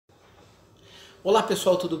Olá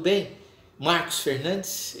pessoal, tudo bem? Marcos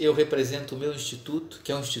Fernandes, eu represento o meu instituto,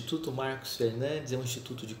 que é o Instituto Marcos Fernandes, é um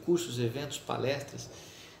instituto de cursos, eventos, palestras,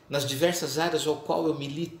 nas diversas áreas ao qual eu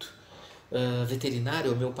milito,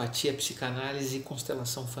 veterinária, homeopatia, psicanálise e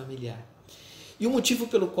constelação familiar. E o motivo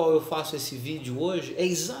pelo qual eu faço esse vídeo hoje é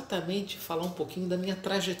exatamente falar um pouquinho da minha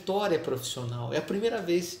trajetória profissional. É a primeira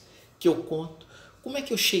vez que eu conto como é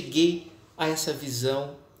que eu cheguei a essa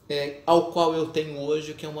visão ao qual eu tenho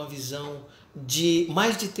hoje, que é uma visão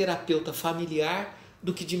mais de terapeuta familiar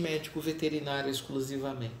do que de médico veterinário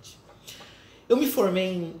exclusivamente. Eu me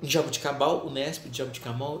formei em Jaboticabal, Unesp de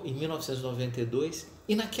Jaboticabal, em 1992,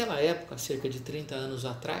 e naquela época, cerca de 30 anos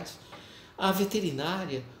atrás, a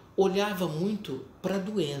veterinária olhava muito para a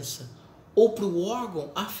doença ou para o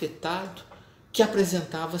órgão afetado que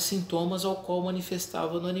apresentava sintomas ao qual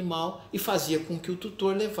manifestava no animal e fazia com que o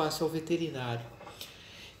tutor levasse ao veterinário.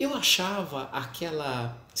 Eu achava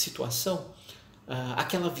aquela situação,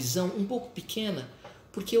 aquela visão um pouco pequena,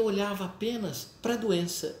 porque eu olhava apenas para a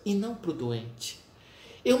doença e não para o doente.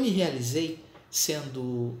 Eu me realizei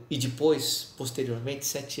e depois, posteriormente,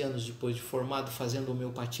 7 anos depois de formado, fazendo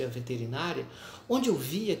homeopatia veterinária, onde eu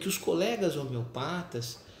via que os colegas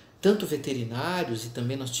homeopatas, tanto veterinários, e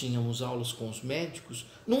também nós tínhamos aulas com os médicos,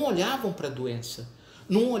 não olhavam para a doença,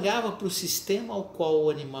 não olhavam para o sistema ao qual o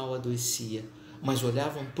animal adoecia, mas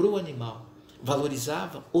olhavam para o animal,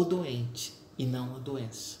 valorizavam o doente e não a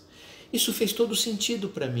doença. Isso fez todo sentido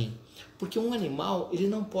para mim, porque um animal ele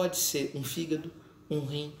não pode ser um fígado, um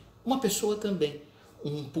rim, uma pessoa também,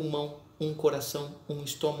 um pulmão, um coração, um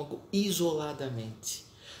estômago isoladamente.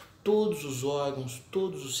 Todos os órgãos,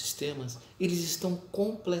 todos os sistemas, eles estão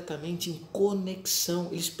completamente em conexão,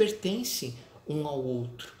 eles pertencem um ao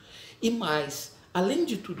outro. E mais, além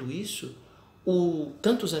de tudo isso,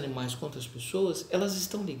 tanto os animais quanto as pessoas, elas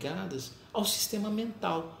estão ligadas ao sistema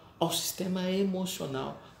mental, ao sistema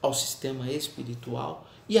emocional, ao sistema espiritual,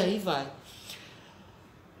 e aí vai.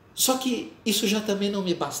 Só que isso já também não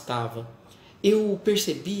me bastava. Eu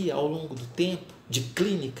percebia ao longo do tempo de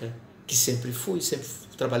clínica, que sempre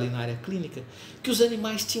trabalhei na área clínica, que os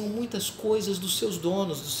animais tinham muitas coisas dos seus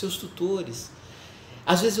donos, dos seus tutores.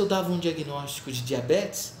 Às vezes eu dava um diagnóstico de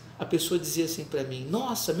diabetes, a pessoa dizia assim para mim: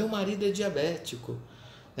 nossa, meu marido é diabético.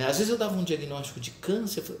 Às vezes eu dava um diagnóstico de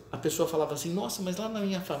câncer, a pessoa falava assim: nossa, mas lá na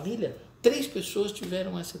minha família 3 pessoas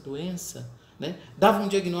tiveram essa doença. Dava um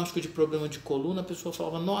diagnóstico de problema de coluna, a pessoa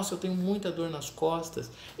falava: nossa, eu tenho muita dor nas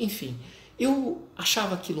costas. Enfim, eu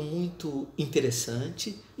achava aquilo muito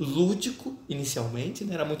interessante, lúdico inicialmente,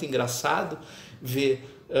 era muito engraçado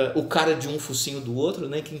ver o cara de um focinho do outro,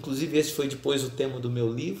 que inclusive esse foi depois o tema do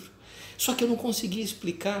meu livro. Só que eu não conseguia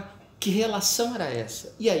explicar que relação era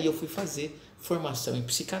essa. E aí eu fui fazer formação em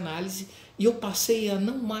psicanálise e eu passei a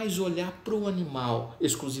não mais olhar para o animal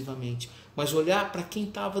exclusivamente, mas olhar para quem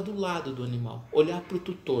estava do lado do animal, olhar para o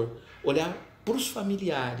tutor, olhar para os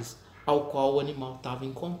familiares ao qual o animal estava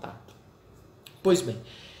em contato. Pois bem,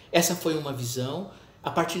 essa foi uma visão. A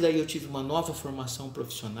partir daí eu tive uma nova formação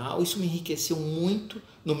profissional, isso me enriqueceu muito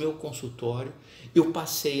no meu consultório. Eu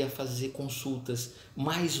passei a fazer consultas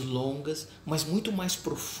mais longas, mas muito mais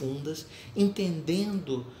profundas,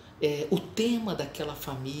 entendendo o tema daquela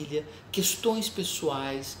família, questões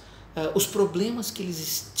pessoais, os problemas que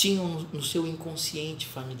eles tinham no seu inconsciente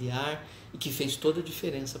familiar e que fez toda a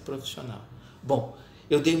diferença profissional. Bom,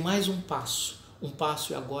 eu dei mais um passo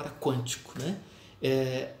agora quântico,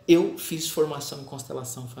 eu fiz formação em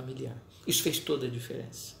constelação familiar. Isso fez toda a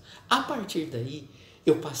diferença. A partir daí,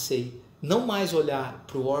 eu passei não mais olhar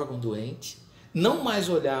para o órgão doente, não mais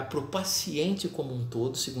olhar para o paciente como um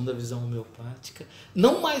todo, segundo a visão homeopática,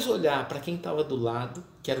 não mais olhar para quem estava do lado,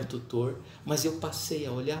 que era o tutor, mas eu passei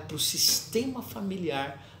a olhar para o sistema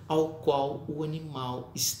familiar ao qual o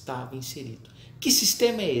animal estava inserido. Que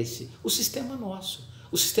sistema é esse? O sistema nosso,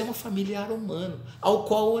 o sistema familiar humano, ao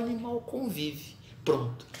qual o animal convive.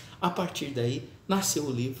 Pronto. A partir daí, nasceu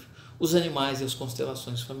o livro Os Animais e as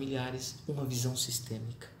Constelações Familiares, uma visão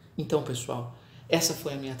sistêmica. Então, pessoal, essa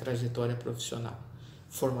foi a minha trajetória profissional.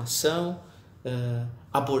 Formação,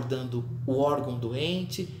 abordando o órgão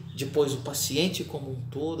doente, depois o paciente como um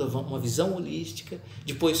todo, uma visão holística,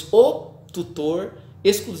 depois o tutor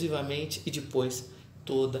exclusivamente e depois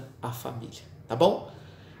toda a família. Tá bom?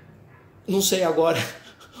 Não sei agora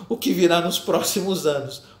o que virá nos próximos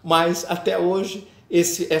anos, mas até hoje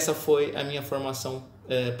essa foi a minha formação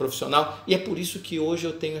profissional, e é por isso que hoje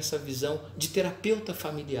eu tenho essa visão de terapeuta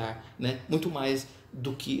familiar, muito mais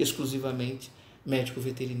do que exclusivamente médico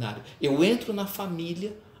veterinário. Eu entro na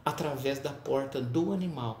família através da porta do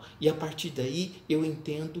animal e a partir daí eu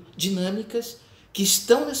entendo dinâmicas que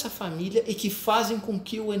estão nessa família e que fazem com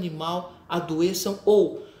que o animal adoeçam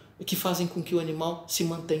ou que fazem com que o animal se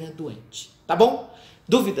mantenha doente. Tá bom?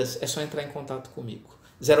 Dúvidas? É só entrar em contato comigo.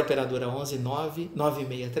 0 operadora 11 9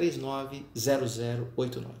 9639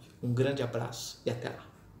 0089. Um grande abraço e até lá.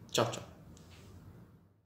 Tchau, tchau.